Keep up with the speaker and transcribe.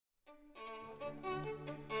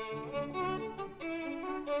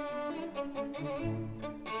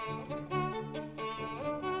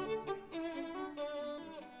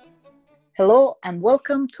Hello and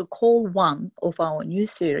welcome to call one of our new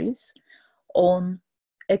series on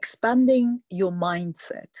expanding your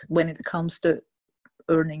mindset when it comes to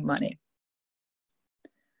earning money.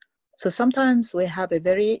 So sometimes we have a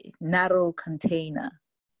very narrow container.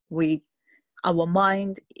 Our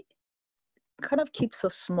mind kind of keeps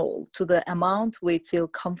us small to the amount we feel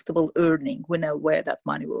comfortable earning. We know where that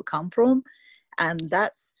money will come from, and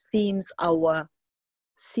that seems our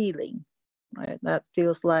ceiling. Right? That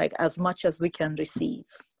feels like as much as we can receive.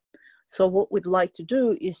 So what we'd like to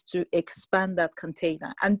do is to expand that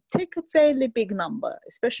container and take a fairly big number,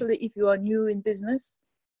 especially if you are new in business.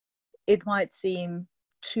 It might seem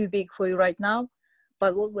too big for you right now,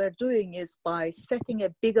 but what we're doing is by setting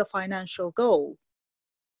a bigger financial goal,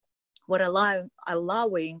 we're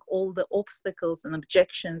allowing all the obstacles and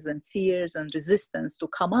objections and fears and resistance to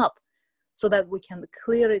come up so that we can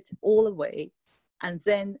clear it all away. And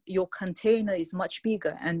then your container is much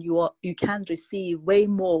bigger and you can receive way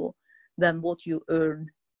more than what you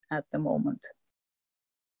earn at the moment.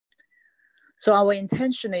 So our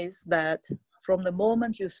intention is that from the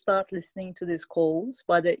moment you start listening to these calls,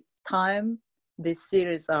 by the time this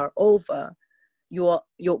series are over, your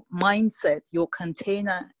mindset, your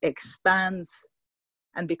container expands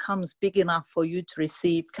and becomes big enough for you to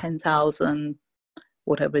receive 10,000,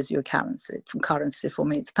 whatever is your currency. Currency for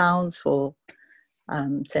me, it's pounds, for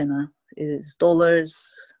tenor is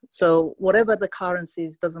dollars. So whatever the currency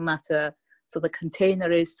is, doesn't matter. So the container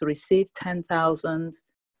is to receive 10,000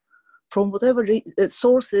 from whatever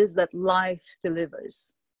sources that life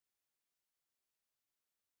delivers.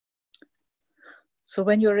 So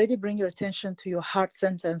when you're ready, bring your attention to your heart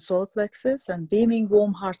center and solar plexus and beaming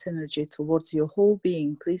warm heart energy towards your whole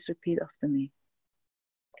being. Please repeat after me.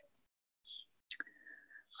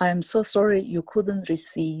 I am so sorry you couldn't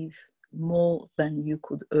receive more than you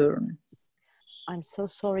could earn. I'm so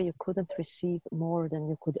sorry you couldn't receive more than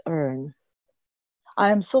you could earn. I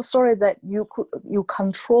am so sorry that you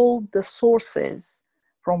controlled the sources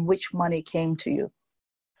from which money came to you.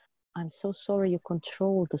 I'm so sorry you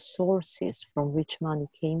controlled the sources from which money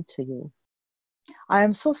came to you. I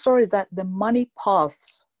am so sorry that the money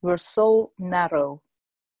paths were so narrow.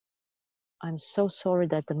 I'm so sorry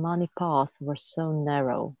that the money paths were so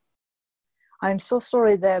narrow. I'm so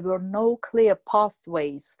sorry there were no clear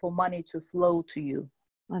pathways for money to flow to you.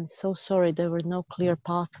 I'm so sorry there were no clear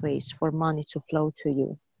pathways for money to flow to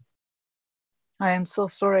you. I am so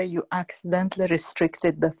sorry you accidentally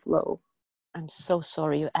restricted the flow. I'm so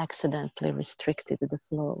sorry you accidentally restricted the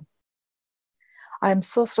flow. I am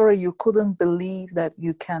so sorry you couldn't believe that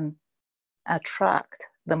you can attract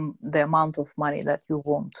the amount of money that you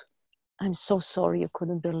want. I'm so sorry you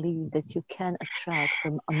couldn't believe that you can attract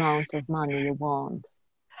the amount of money you want.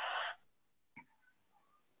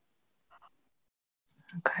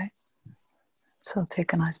 Okay. So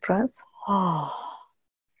take a nice breath.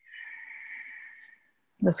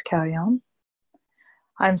 Let's carry on.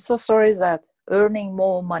 I'm so sorry that earning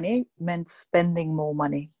more money meant spending more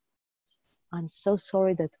money. I'm so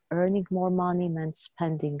sorry that earning more money meant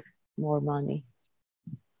spending more money.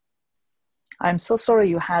 I'm so sorry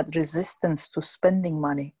you had resistance to spending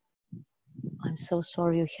money. I'm so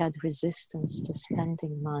sorry you had resistance to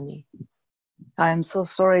spending money. I am so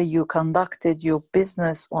sorry you conducted your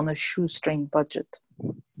business on a shoestring budget.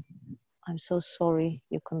 I'm so sorry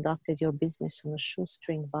you conducted your business on a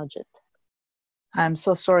shoestring budget. I'm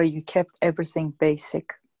so sorry you kept everything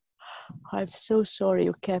basic. I'm so sorry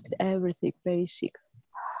you kept everything basic.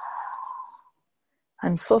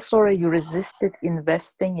 I'm so sorry you resisted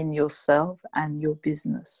investing in yourself and your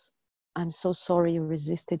business. I'm so sorry you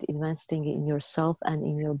resisted investing in yourself and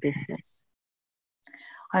in your business.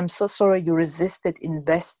 I'm so sorry you resisted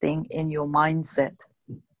investing in your mindset.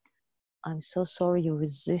 I'm so sorry you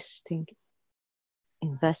resisting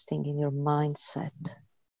investing in your mindset.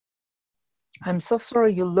 I'm so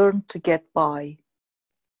sorry you learned to get by.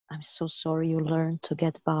 I'm so sorry you learned to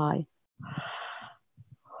get by.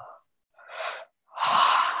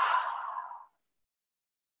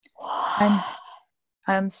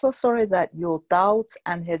 I am so sorry that your doubts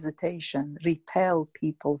and hesitation repel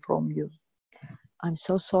people from you. I'm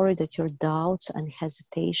so sorry that your doubts and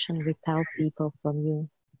hesitation repel people from you.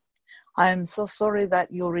 I am so sorry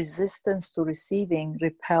that your resistance to receiving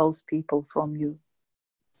repels people from you.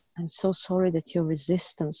 I'm so sorry that your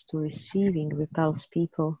resistance to receiving repels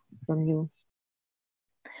people from you.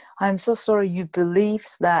 I'm so sorry you believe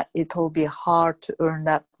that it will be hard to earn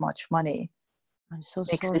that much money. I'm so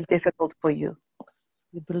Makes sorry. it difficult for you.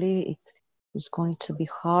 You believe It's going to be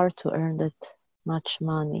hard to earn that much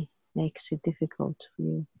money. Makes it difficult for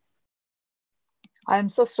you. I'm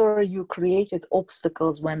so sorry you created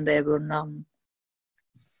obstacles when there were none.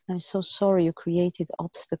 I'm so sorry you created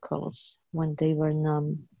obstacles when they were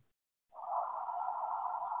none.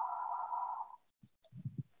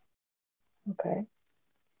 Okay.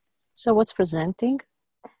 So what's presenting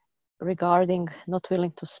regarding not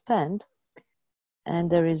willing to spend? And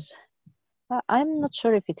there is, I'm not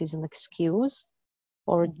sure if it is an excuse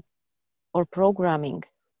or programming,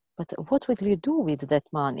 but what will you do with that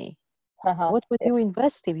money? What would you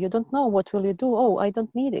invest if you don't know? What will you do? Oh, I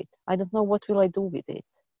don't need it. I don't know what will I do with it.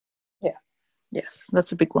 Yeah. Yes,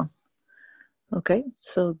 that's a big one. Okay,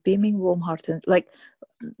 so beaming, warm-hearted. Like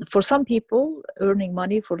for some people, earning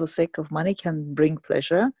money for the sake of money can bring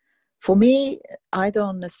pleasure. For me, I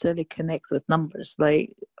don't necessarily connect with numbers.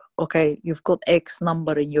 Like, okay, you've got X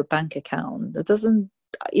number in your bank account. That doesn't.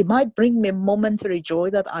 It might bring me momentary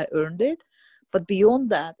joy that I earned it, but beyond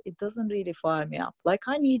that, it doesn't really fire me up. Like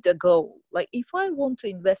I need a goal. Like if I want to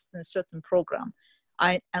invest in a certain program,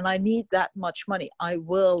 I need that much money, I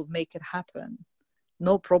will make it happen.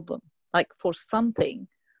 No problem. Like for something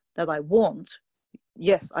that I want,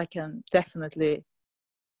 yes, I can definitely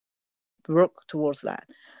work towards that.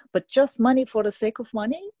 But just money for the sake of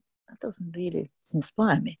money, that doesn't really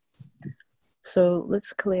inspire me. So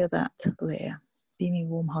let's clear that layer. Beaming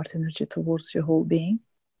warm heart energy towards your whole being.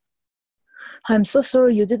 I'm so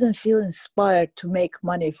sorry you didn't feel inspired to make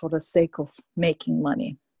money for the sake of making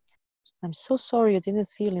money. I'm so sorry you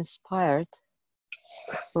didn't feel inspired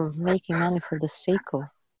for making money for the sake of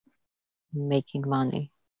making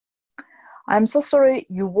money. I'm so sorry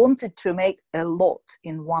you wanted to make a lot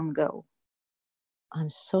in one go.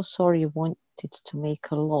 I'm so sorry you wanted to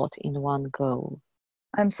make a lot in one go.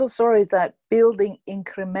 I'm so sorry that building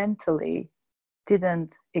incrementally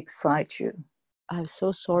didn't excite you. I'm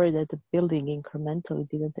so sorry that the building incrementally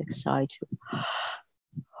didn't excite you.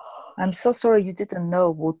 I'm so sorry you didn't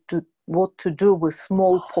know what to do with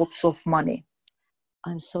small pots of money.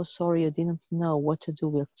 I'm so sorry you didn't know what to do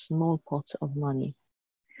with small pots of money.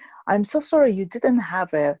 I'm so sorry you didn't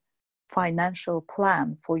have a financial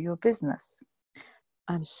plan for your business.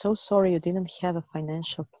 I'm so sorry you didn't have a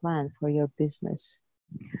financial plan for your business.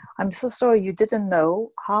 I'm so sorry you didn't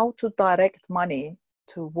know how to direct money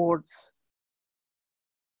towards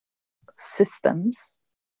systems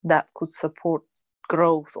that could support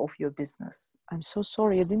growth of your business. I'm so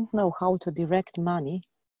sorry you didn't know how to direct money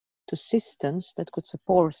to systems that could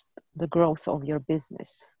support the growth of your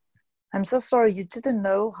business. I'm so sorry you didn't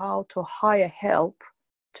know how to hire help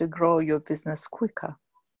to grow your business quicker.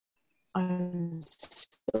 I'm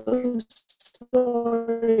so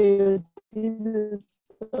sorry you didn't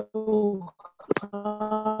know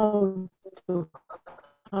how to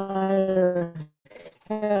hire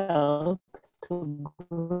help to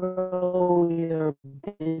grow your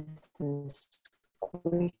business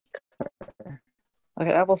quicker.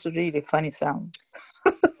 Okay, that was a really funny sound.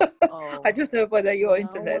 Oh, I don't know whether your you know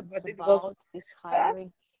internet, what's but it about was. this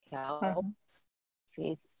hiring help?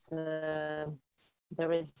 It's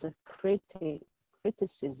there is a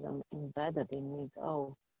criticism embedded in it.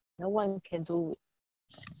 Oh, no one can do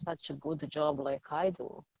such a good job like I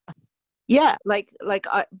do. Yeah, by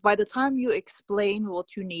the time you explain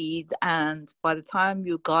what you need and by the time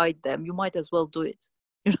you guide them, you might as well do it.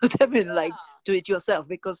 You know what I mean? Like do it yourself,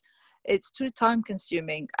 because it's too time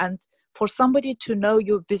consuming. And for somebody to know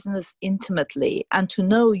your business intimately and to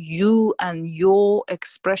know you and your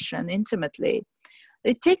expression intimately,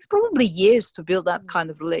 it takes probably years to build that kind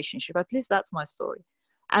of relationship. At least that's my story.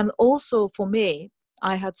 And also for me,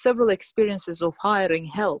 I had several experiences of hiring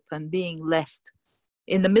help and being left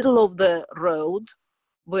in the middle of the road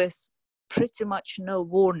with pretty much no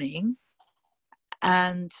warning.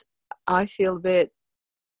 And I feel a bit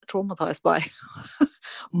traumatized by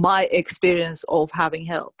my experience of having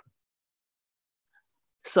help.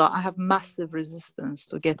 So I have massive resistance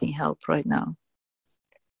to getting help right now.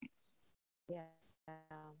 Yeah.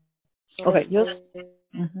 Okay,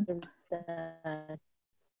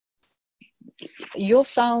 your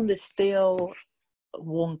sound is still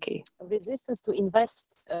wonky. Resistance to invest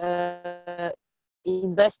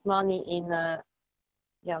money in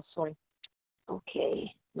sorry.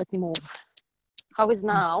 Okay, let me move. How is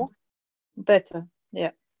now? Better,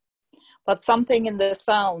 yeah. But something in the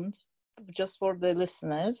sound, just for the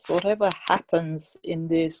listeners, whatever happens in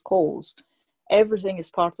these calls, everything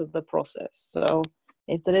is part of the process. So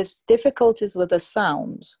if there is difficulties with the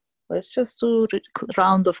sound, let's just do a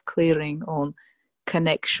round of clearing on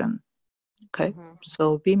connection. Okay,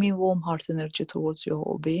 so beaming warm heart energy towards your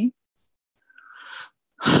whole being.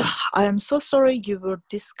 I am so sorry you were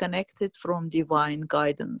disconnected from divine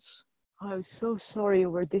guidance. I'm so sorry you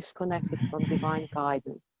were disconnected from divine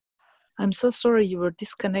guidance. I'm so sorry you were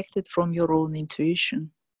disconnected from your own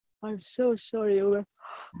intuition. I'm so sorry you were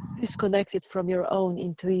disconnected from your own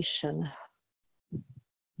intuition.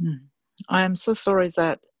 I am so sorry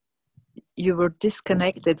that you were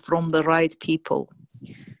disconnected from the right people.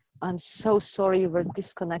 I'm so sorry you were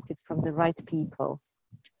disconnected from the right people.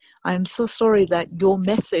 I am so sorry that your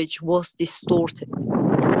message was distorted.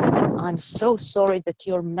 I'm so sorry that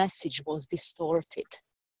your message was distorted.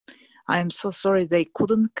 I am so sorry they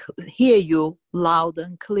couldn't hear you loud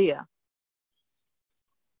and clear.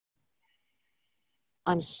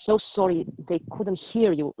 I'm so sorry they couldn't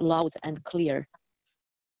hear you loud and clear.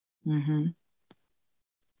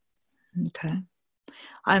 Okay.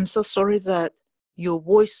 I'm so sorry that your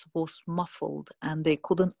voice was muffled and they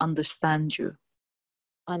couldn't understand you.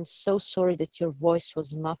 I'm so sorry that your voice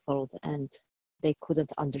was muffled and they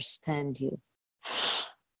couldn't understand you.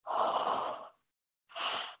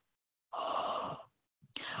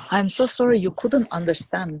 I'm so sorry you couldn't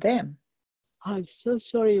understand them. I'm so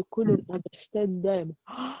sorry you couldn't understand them.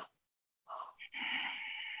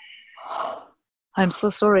 I'm so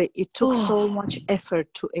sorry it took so much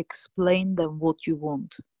effort to explain them what you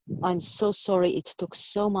want. I'm so sorry it took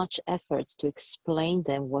so much effort to explain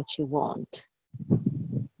them what you want.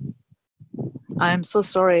 I am so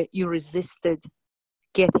sorry you resisted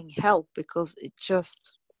getting help because it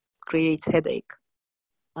just creates headache.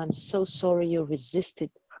 I'm so sorry you resisted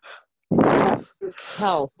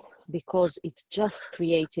help because it just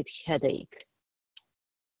created headache.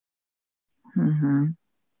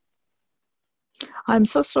 I'm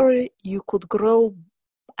so sorry you could grow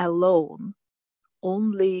alone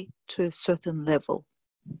only to a certain level.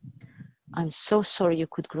 I'm so sorry you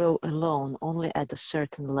could grow alone only at a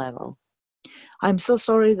certain level. I'm so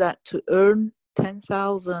sorry that to earn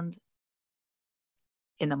 10,000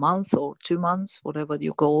 in a month or 2 months, whatever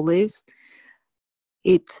your goal is,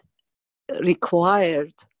 it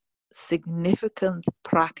required significant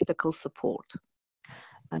practical support.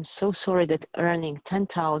 I'm so sorry that earning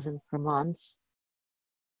 10,000 per month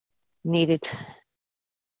needed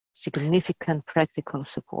significant practical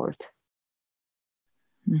support.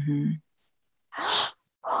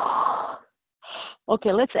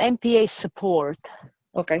 Okay, let's MPA support.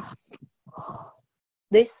 Okay.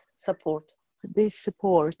 This support. This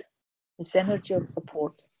support. This energy of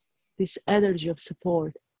support. This energy of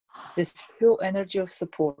support. This pure energy of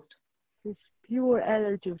support. This pure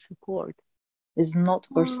energy of support. Is not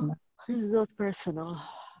personal. Is not personal.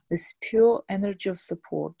 This pure energy of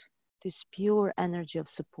support. This pure energy of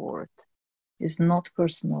support. Is not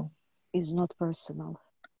personal. Is not personal.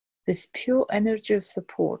 This pure energy of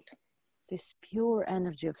support. This pure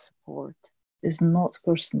energy of support. Is not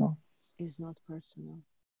personal. Is not personal.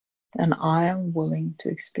 And I am willing to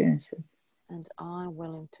experience it. And I'm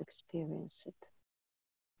willing to experience it.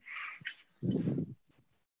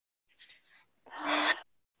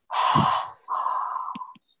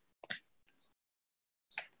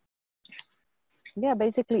 Yeah,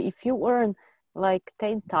 basically, if you earn like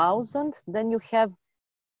 10,000, then you have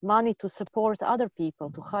money to support other people,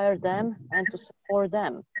 to hire them and to support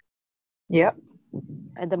them. Yeah.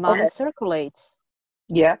 And the money circulates.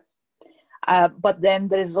 Yeah. But then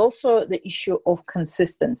there is also the issue of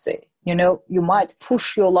consistency. You know, you might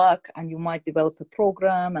push your luck and you might develop a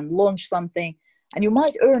program and launch something and you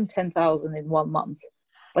might earn 10,000 in 1 month.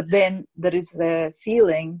 But then there is the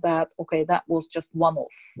feeling that, okay, that was just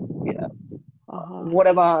one-off, you know. What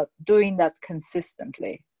about doing that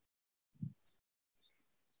consistently?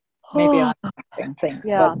 Maybe I'm doing things,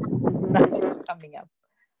 but nothing's coming up.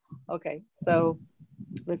 Okay, so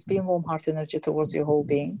let's be in warm heart energy towards your whole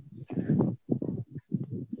being.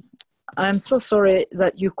 I'm so sorry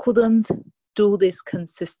that you couldn't do this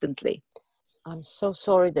consistently. I'm so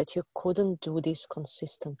sorry that you couldn't do this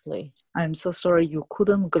consistently. I'm so sorry you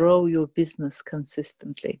couldn't grow your business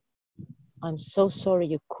consistently. I'm so sorry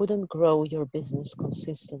you couldn't grow your business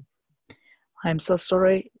consistently. I'm so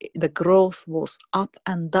sorry the growth was up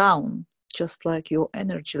and down, just like your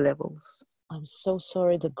energy levels. I'm so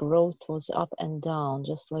sorry the growth was up and down,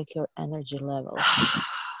 just like your energy level.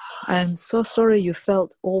 I'm so sorry you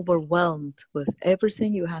felt overwhelmed with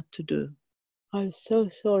everything you had to do. I'm so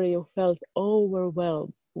sorry you felt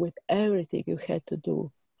overwhelmed with everything you had to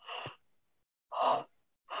do.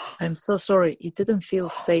 I'm so sorry it didn't feel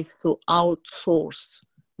safe to outsource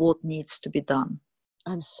what needs to be done.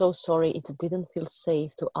 I'm so sorry it didn't feel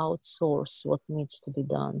safe to outsource what needs to be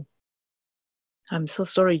done. I'm so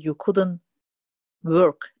sorry you couldn't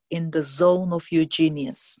work in the zone of your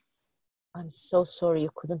genius. I'm so sorry you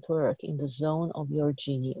couldn't work in the zone of your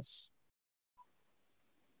genius.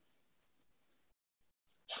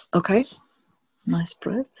 Okay. Nice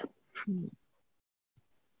breath.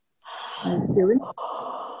 How are you feeling?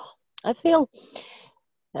 I feel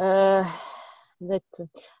that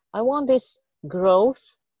I want this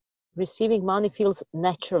growth. Receiving money feels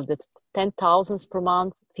natural. That 10,000 per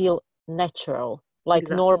month feel natural, like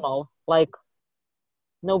Exactly. normal, like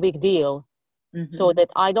no big deal. Mm-hmm. So that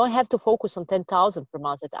I don't have to focus on 10,000 per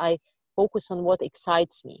month. That I focus on what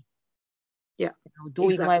excites me. Yeah,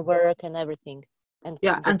 doing exactly. my work and everything. And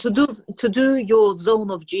and to do your zone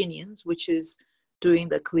of genius, which is doing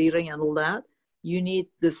the clearing and all that, you need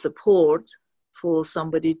the support for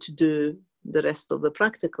somebody to do the rest of the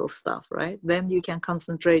practical stuff, right? Then you can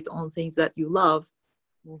concentrate on things that you love,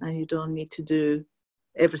 and you don't need to do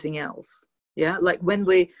everything else. Yeah, like when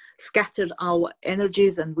we scattered our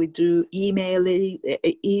energies and we do email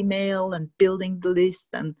and building the list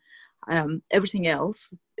and everything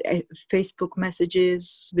else, Facebook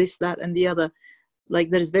messages, this, that, and the other, like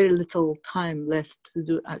there is very little time left to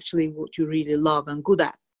do actually what you really love and good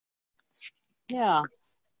at. Yeah.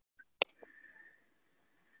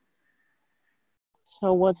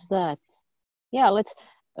 So what's that? Yeah, let's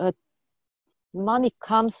money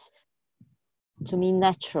comes to me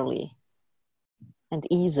naturally and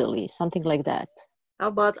easily, something like that. How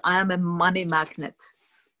about I am a money magnet?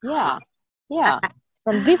 Yeah. Yeah.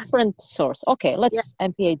 From different source. Okay, let's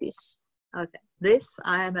MPA this. Okay. This,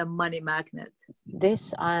 I am a money magnet.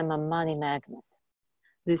 This, I am a money magnet.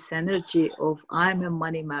 This energy of I'm a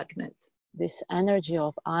money magnet. This energy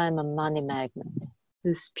of I am a money magnet.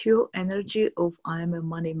 This pure energy of I am a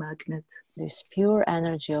money magnet. This pure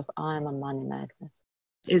energy of I am a money magnet.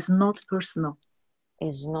 Is not personal.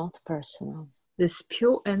 Is not personal. This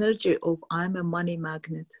pure energy of I'm a money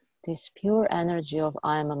magnet. This pure energy of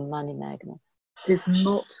I am a money magnet. Is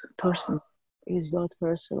not personal. Is not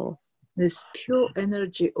personal. This pure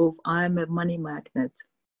energy of I am a money magnet.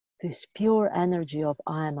 This pure energy of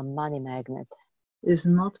I am a money magnet. Is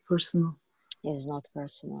not personal. Is not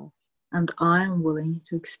personal. And I am willing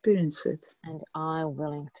to experience it. And I am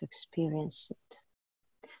willing to experience it.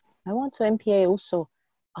 I want to MPA also,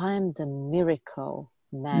 I am the miracle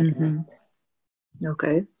magnet. Mm-hmm.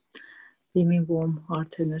 Okay. Give me warm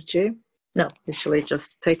heart energy. No, actually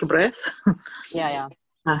just take a breath. Yeah.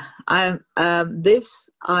 I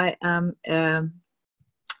am a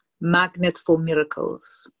magnet for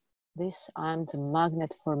miracles. This, I'm the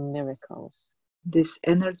magnet for miracles. This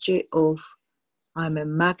energy of I'm a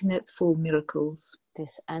magnet for miracles.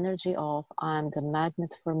 This energy of I'm the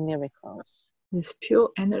magnet for miracles. This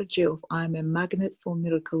pure energy of I'm a magnet for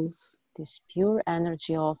miracles. This pure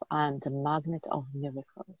energy of I'm the magnet of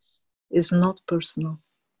miracles. Is not personal.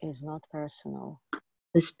 Is not personal.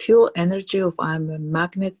 This pure energy of I'm a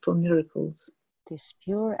magnet for miracles. This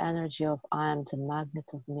pure energy of I am the magnet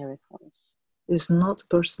of miracles. Is not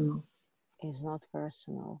personal. Is not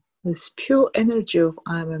personal. This pure energy of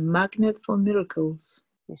I am a magnet for miracles.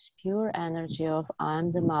 This pure energy of I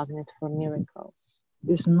am the magnet for miracles.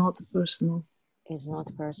 Is not personal. Is not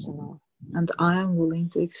personal. And I am willing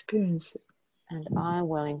to experience it. And I am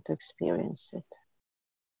willing to experience it.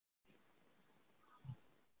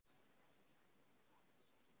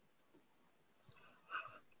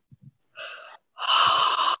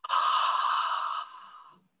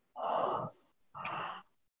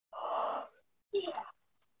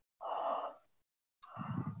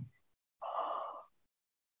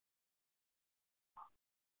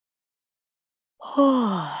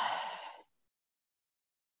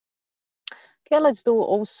 Okay, let's do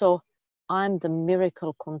also I'm the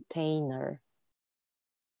miracle container.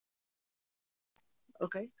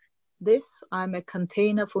 Okay. This, I'm a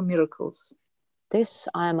container for miracles. This,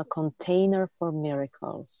 I'm a container for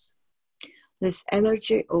miracles. This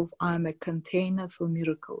energy of I'm a container for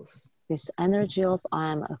miracles. This energy of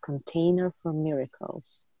I'm a container for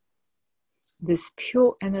miracles. This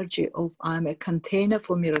pure energy of I'm a container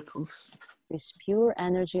for miracles. This pure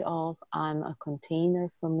energy of I'm a container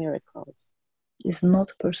for miracles. Is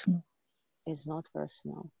not personal. Is not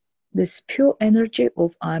personal. This pure energy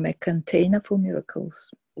of I'm a container for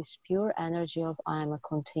miracles. This pure energy of I'm a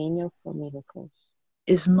container for miracles.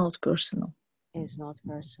 Is not personal. Is not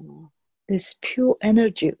personal. This pure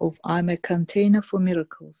energy of I'm a container for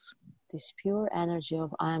miracles. This pure energy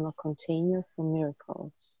of I'm a container for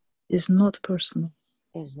miracles. Is not personal.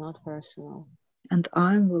 Is not personal. And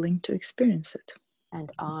I'm willing to experience it. And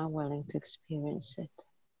I'm willing to experience it.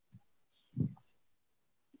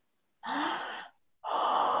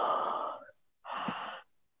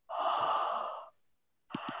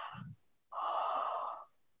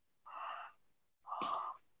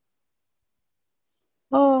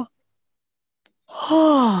 Oh.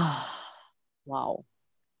 Wow.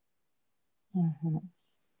 Mm-hmm.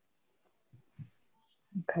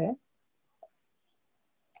 Okay.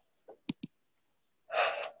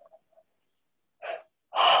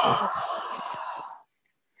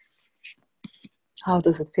 How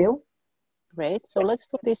does it feel? Great. So let's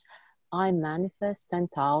do this. I manifest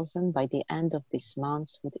 10,000 by the end of this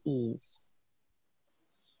month with ease.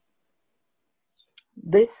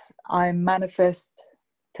 This I manifest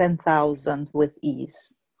 10,000 with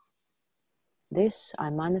ease. This I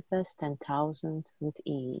manifest 10,000 with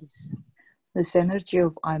ease. This energy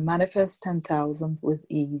of I manifest 10,000 with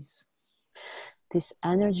ease. This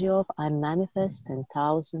energy of I manifest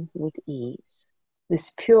 10,000 with ease.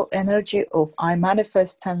 This pure energy of I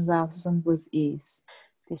manifest 10,000 with ease.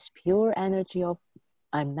 This pure energy of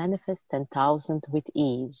I manifest 10,000 with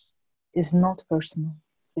ease. Is not personal.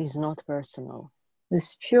 Is not personal.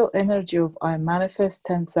 This pure energy of I manifest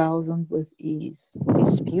 10,000 with ease.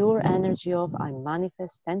 This pure energy of I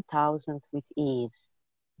manifest 10,000 with ease.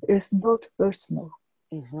 Is not personal.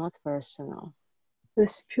 Is not personal.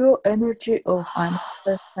 This pure energy of I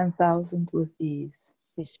manifest 10,000 with ease.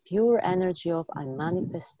 This pure energy of I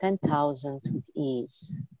manifest 10,000 with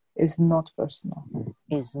ease. Is not personal.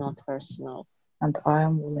 Is not personal. And I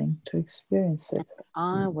am willing to experience it.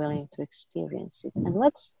 And I'm willing to experience it. And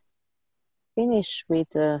let's finish with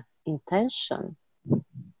the intention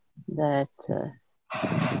that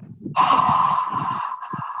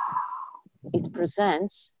it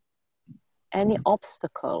presents any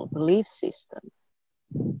obstacle, belief system,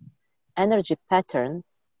 energy pattern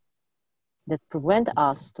that prevent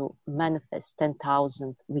us to manifest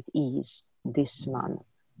 10,000 with ease this month.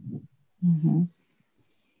 Mm-hmm.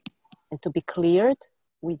 And to be cleared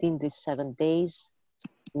within these 7 days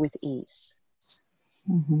with ease.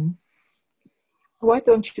 Mm-hmm. Why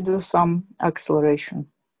don't you do some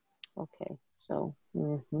acceleration? Okay, so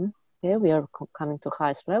here we are coming to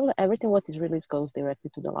highest level. Everything what is released goes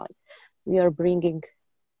directly to the light. We are bringing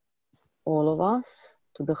all of us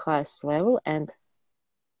to the highest level, and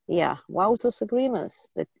yeah, Wautos agreements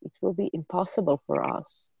that it will be impossible for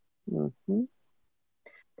us,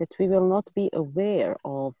 that we will not be aware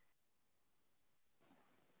of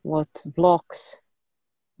what blocks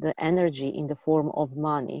the energy in the form of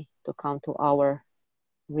money to come to our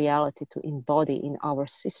reality, to embody in our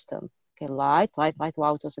system. Okay, light,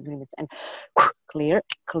 Wautos agreements, and clear.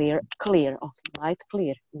 Okay, light,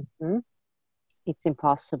 clear. It's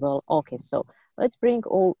impossible. Okay, so let's bring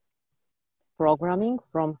all programming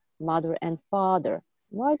from mother and father.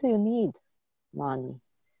 Why do you need money?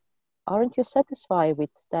 Aren't you satisfied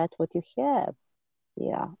with that what you have?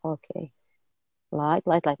 Yeah, okay. Light,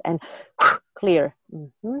 and clear.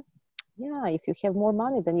 Yeah, if you have more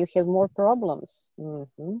money, then you have more problems.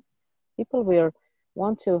 People will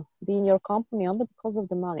want to be in your company only because of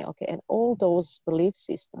the money. Okay, and all those belief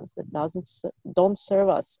systems that don't serve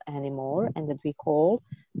us anymore, and that we call,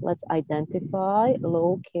 let's identify,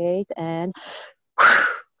 locate, and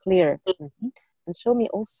clear. And show me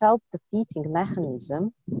all self-defeating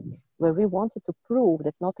mechanism where we wanted to prove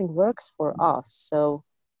that nothing works for us. So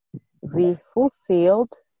we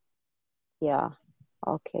fulfilled,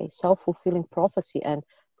 self-fulfilling prophecy and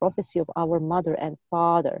prophecy of our mother and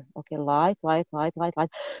father. Okay, light,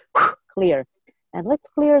 clear. And let's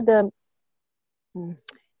clear the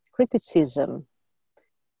criticism,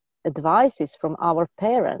 advices from our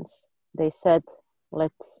parents. They said,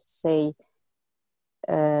 let's say,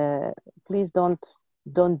 please don't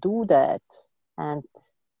do that. And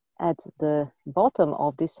at the bottom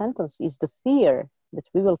of this sentence is the fear that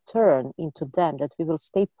we will turn into them, that we will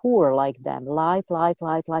stay poor like them. Light,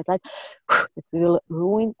 that we will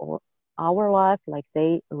ruin our life like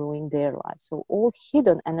they ruin their life. So all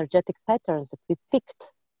hidden energetic patterns that we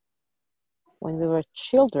picked when we were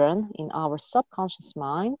children in our subconscious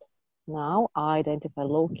mind, now identify,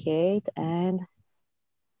 locate, and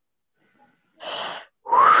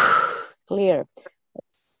clear.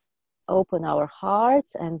 Let's open our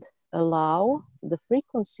hearts and allow the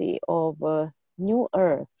frequency of a new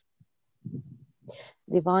earth,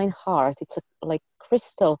 divine heart. It's like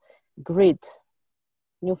crystal grid,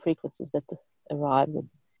 new frequencies that arrived, that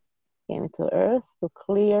came into earth to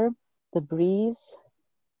clear debris,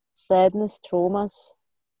 sadness, traumas,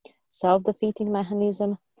 self-defeating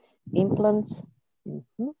mechanism, implants,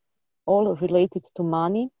 all related to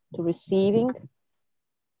money, to receiving,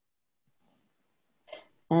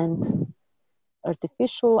 and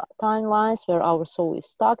artificial timelines where our soul is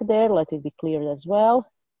stuck there, let it be cleared as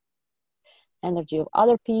well. Energy of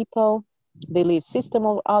other people, belief system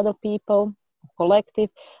of other people, collective,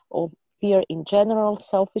 of fear in general,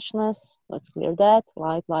 selfishness. Let's clear that.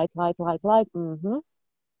 Light.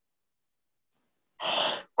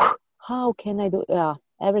 How can I do? Yeah,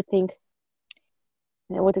 everything.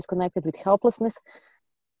 What is connected with helplessness?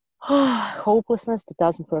 Hopelessness. That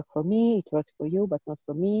doesn't work for me. It works for you, but not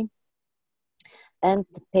for me. And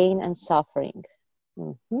pain and suffering.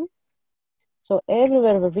 So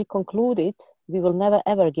everywhere where we conclude it, we will never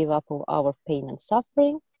ever give up on our pain and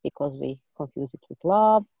suffering because we confuse it with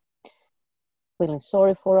love. Feeling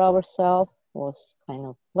sorry for ourselves was kind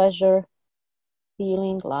of pleasure,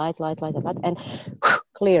 feeling, light, and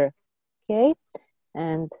clear. Okay,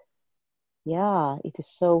 and yeah, it is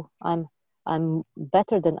so. I'm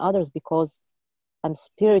better than others because I'm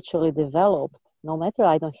spiritually developed. No matter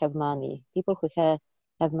I don't have money, people who have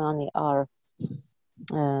money are,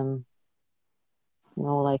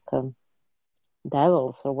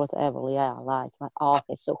 devils or whatever. Yeah, light.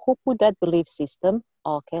 Okay, so who put that belief system?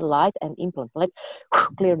 Okay, light and implement. Let's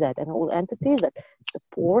clear that. And all entities that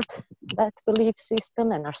support that belief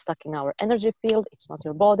system and are stuck in our energy field. It's not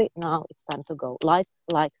your body. Now it's time to go. Light,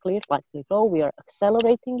 clear, go. We are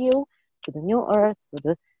accelerating you to the new earth, to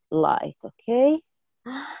the light. Okay.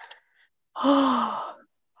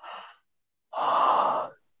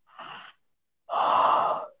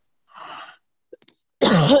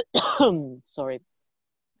 Sorry.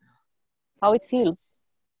 How it feels?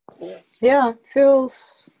 Yeah, it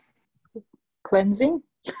feels cleansing.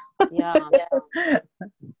 Yeah.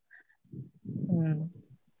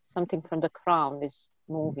 Something from the crown is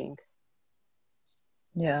moving.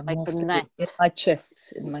 Yeah, like the neck. In my chest.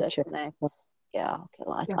 Neck. Yeah, okay,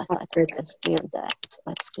 light. Let's clear that.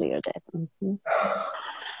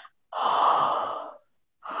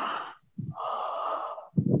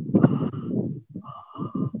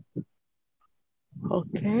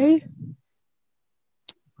 Okay,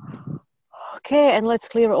 and let's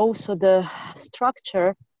clear also the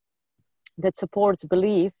structure that supports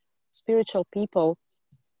belief. Spiritual people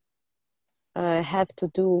have to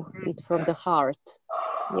do it from the heart.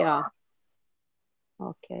 Yeah.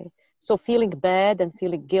 Okay. So feeling bad and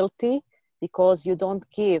feeling guilty because you don't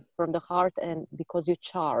give from the heart and because you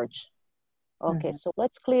charge. Okay, so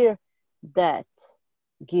let's clear that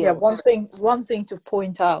guilt. Yeah, one thing to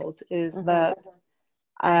point out is that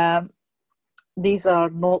these are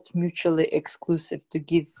not mutually exclusive, to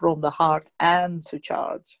give from the heart and to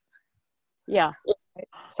charge. Yeah.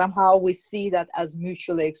 Somehow we see that as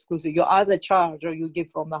mutually exclusive. You either charge or you give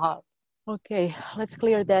from the heart. Okay, let's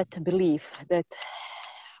clear that belief that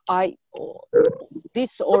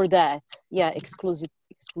this or that. Yeah,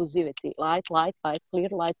 exclusivity. Light,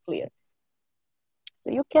 clear. So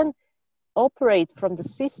you can operate from the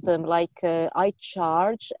system like I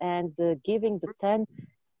charge and giving the 10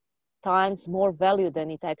 times more value than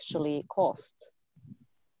it actually cost.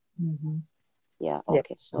 Yeah,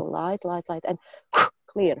 okay, so light, and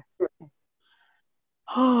clear.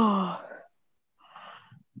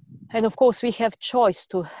 And of course, we have choice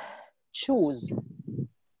to choose.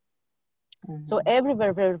 So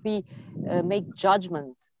everywhere where we make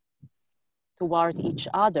judgment toward each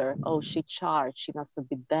other, oh, she charged, she must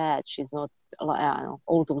be bad, she's not,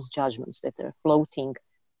 all those judgments that are floating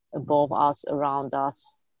above us, around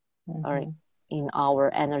us, or in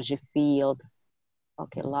our energy field.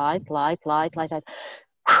 Okay, light,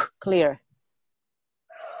 clear.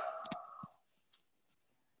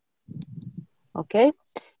 Okay,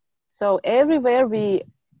 so everywhere we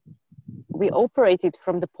operated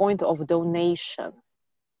from the point of donation.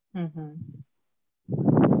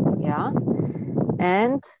 Yeah,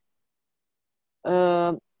 and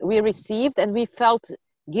we received and we felt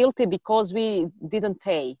guilty because we didn't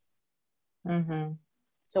pay.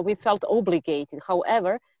 So we felt obligated.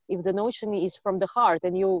 However, if the notion is from the heart,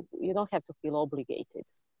 then you don't have to feel obligated.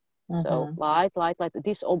 So light,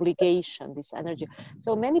 this obligation, this energy.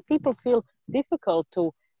 So many people feel difficult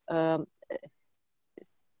to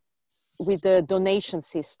with the donation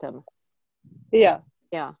system. Yeah.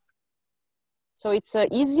 So it's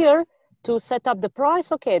easier to set up the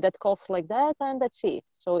price. Okay, that costs like that, and that's it.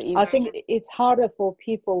 So I think it's harder for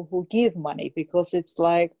people who give money because it's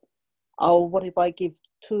like, oh, what if I give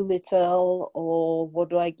too little, or what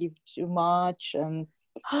do I give too much? And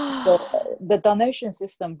so the donation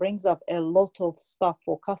system brings up a lot of stuff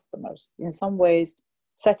for customers. In some ways,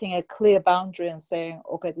 setting a clear boundary and saying,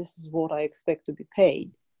 okay, this is what I expect to be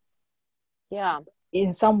paid. Yeah.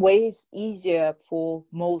 In some ways, easier for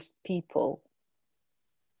most people,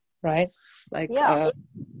 right? Like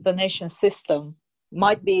donation system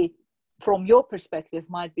might be, from your perspective,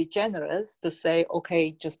 might be generous to say,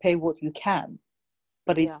 okay, just pay what you can,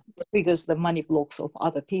 but it triggers the money blocks of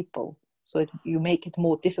other people. So you make it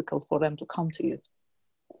more difficult for them to come to you.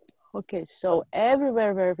 Okay, so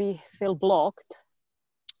everywhere where we feel blocked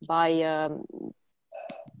by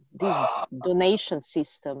this donation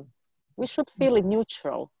system, we should feel it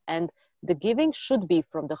neutral, and the giving should be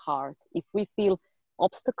from the heart. If we feel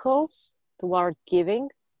obstacles toward giving,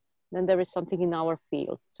 then there is something in our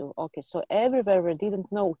field too. Okay, so everywhere we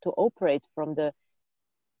didn't know to operate from the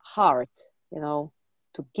heart,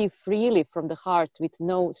 to give freely from the heart with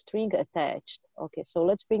no string attached. Okay, so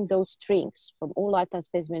let's bring those strings from all lifetime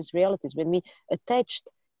space means realities. When we attached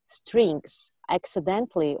strings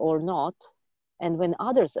accidentally or not, and when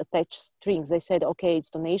others attach strings, they said, okay, it's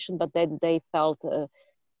donation, but then they felt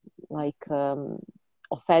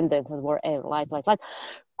offended and were light,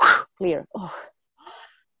 clear.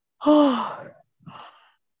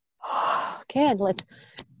 Okay, and let's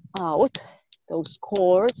out those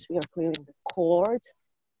cords. We are clearing the cords.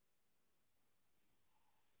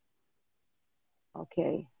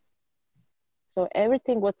 Okay. So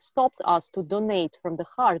everything what stopped us to donate from the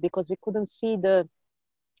heart, because we couldn't see the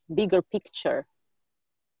bigger picture.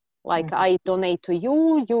 Like I donate to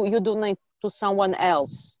you, you donate to someone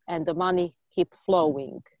else, and the money keep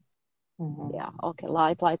flowing. Yeah, okay,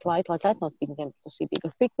 light, not being able to see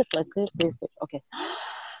bigger picture. Let's clear. Okay.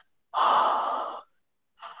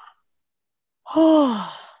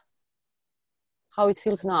 How it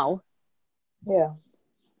feels now? Yeah.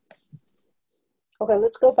 Okay,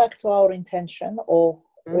 let's go back to our intention of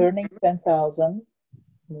earning 10,000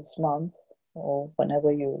 this month, or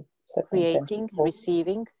whenever you set creating,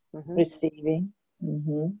 receiving. Receiving.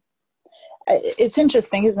 It's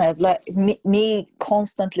interesting, isn't it? Like me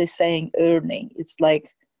constantly saying earning. It's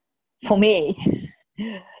like, for me,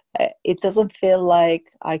 it doesn't feel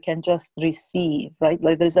like I can just receive, right?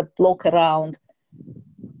 Like there's a block around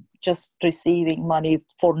just receiving money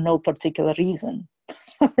for no particular reason.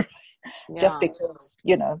 Just because,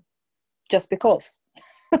 just because.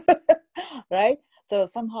 Right? So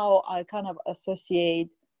somehow I kind of associate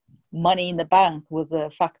money in the bank with the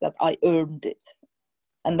fact that I earned it.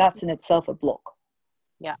 And that's in itself a block.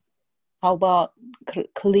 Yeah. How about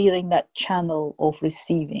clearing that channel of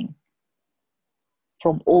receiving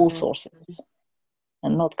from all sources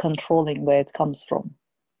and not controlling where it comes from?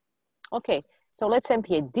 Okay, so let's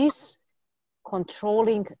MPA this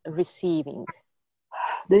controlling receiving.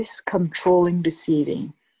 This controlling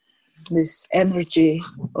receiving. This energy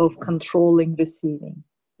of controlling receiving.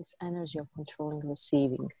 This energy of controlling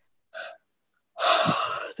receiving.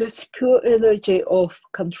 This pure energy of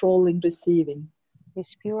controlling receiving.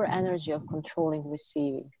 This pure energy of controlling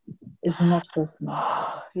receiving. Is not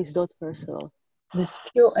personal. Is not personal. This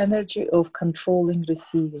pure energy of controlling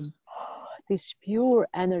receiving. This pure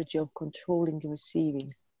energy of controlling receiving.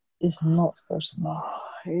 Is not personal.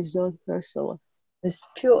 Is not personal. This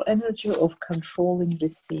pure energy of controlling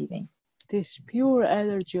receiving. This pure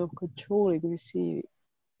energy of controlling receiving.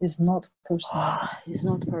 Is not personal. Is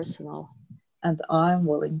not personal. And I'm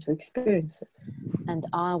willing to experience it. And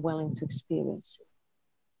I'm willing to experience it.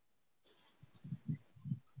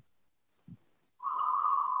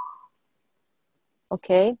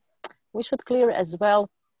 Okay, we should clear as well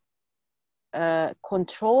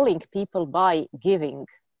controlling people by giving.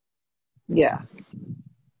 Yeah.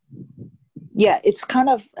 Yeah, it's kind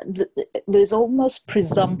of, there's almost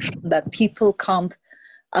presumption that people can't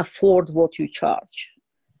afford what you charge.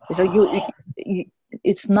 So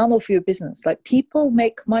it's none of your business. Like, people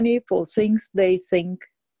make money for things they think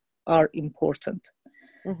are important.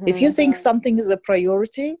 If you think something is a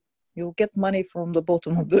priority, you'll get money from the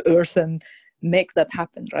bottom of the earth and make that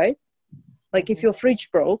happen, right? Like if your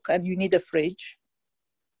fridge broke and you need a fridge,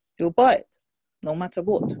 you'll buy it, no matter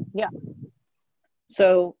what. Yeah.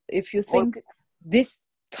 So if you think this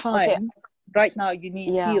time, right now, you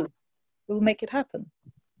need healing, we'll make it happen.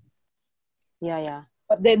 Yeah.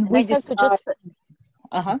 But then we decide.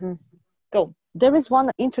 Go. There is one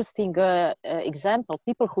interesting example: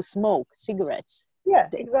 people who smoke cigarettes. Yeah,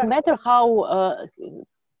 exactly. No matter how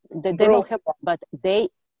they don't have, but they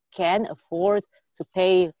can afford to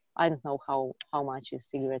pay. I don't know how much is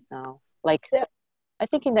cigarette now. Like, I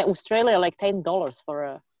think in Australia, like $10 for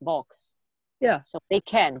a box. Yeah. So they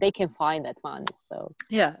can find that money. So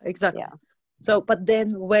yeah, exactly. Yeah. So, but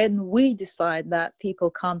then when we decide that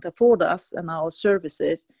people can't afford us and our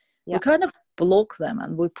services, we kind of block them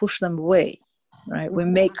and we push them away, right? We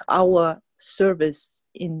make our service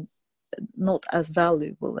not as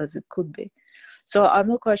valuable as it could be. So I'm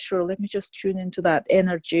not quite sure. Let me just tune into that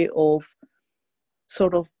energy of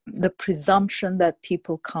sort of the presumption that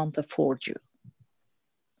people can't afford you.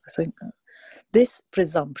 So this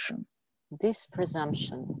presumption, this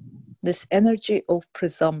energy of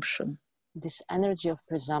presumption this energy of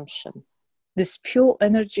presumption, this pure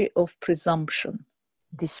energy of presumption,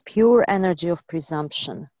 this pure energy of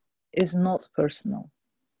presumption is not personal.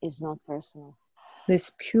 is not personal.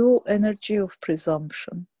 This pure energy of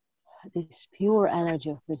presumption This pure energy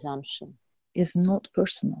of presumption is not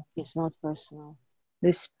personal. is not personal.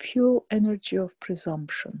 This pure energy of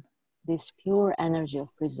presumption This pure energy of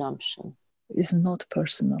presumption is not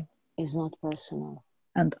personal. is not personal.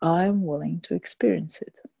 And I am willing to experience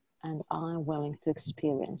it. And I'm willing to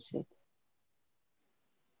experience it.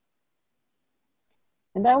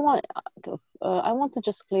 And I want to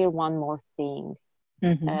just clear one more thing.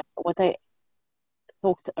 Mm-hmm. What I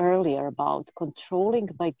talked earlier about controlling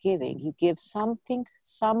by giving. You give something,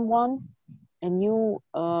 someone, and you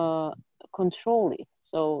control it.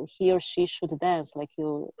 So he or she should dance like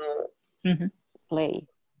you play.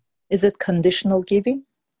 Is it conditional giving?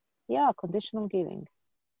 Yeah, conditional giving.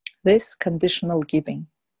 This conditional giving.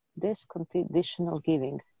 This conditional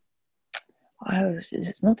giving.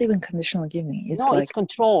 It's not even conditional giving. It's no, like it's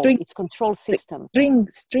control. It's control system.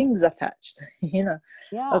 Strings attached. You know.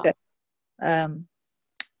 Yeah. Okay.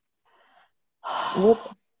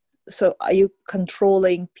 So are you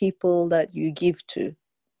controlling people that you give to?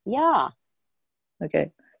 Yeah.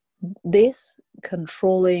 Okay. This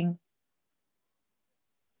controlling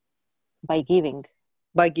by giving.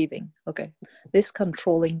 By giving. Okay. This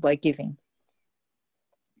controlling by giving.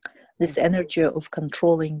 This energy of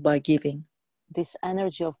controlling by giving. This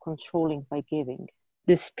energy of controlling by giving.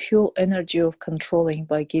 This pure energy of controlling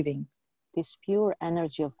by giving. This pure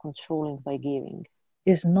energy of controlling by giving.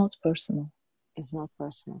 Is not personal. Is not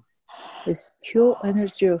personal. This pure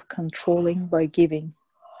energy of controlling by giving.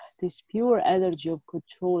 This pure energy of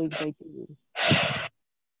controlling by giving.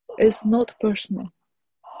 Is not personal.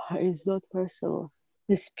 Is not personal.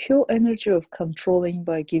 This pure energy of controlling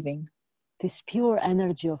by giving. This pure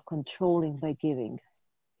energy of controlling by giving.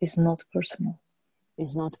 Is not personal.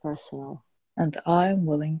 Is not personal. And I am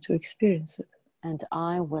willing to experience it. And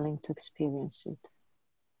I'm willing to experience it.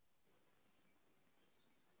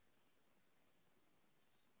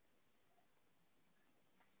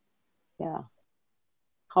 Yeah.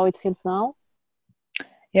 How it feels now?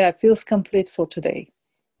 Yeah, it feels complete for today.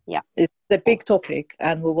 Yeah. It's a big topic,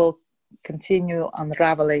 and we will continue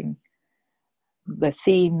unraveling the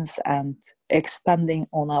themes and expanding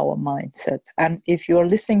on our mindset. And if you're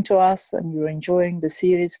listening to us and you're enjoying the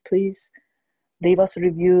series, please leave us a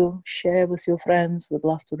review, share with your friends. We'd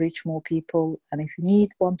love to reach more people. And if you need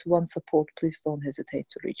one-to-one support, please don't hesitate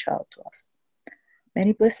to reach out to us.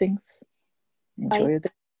 Many blessings. Enjoy your day.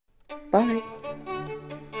 Bye.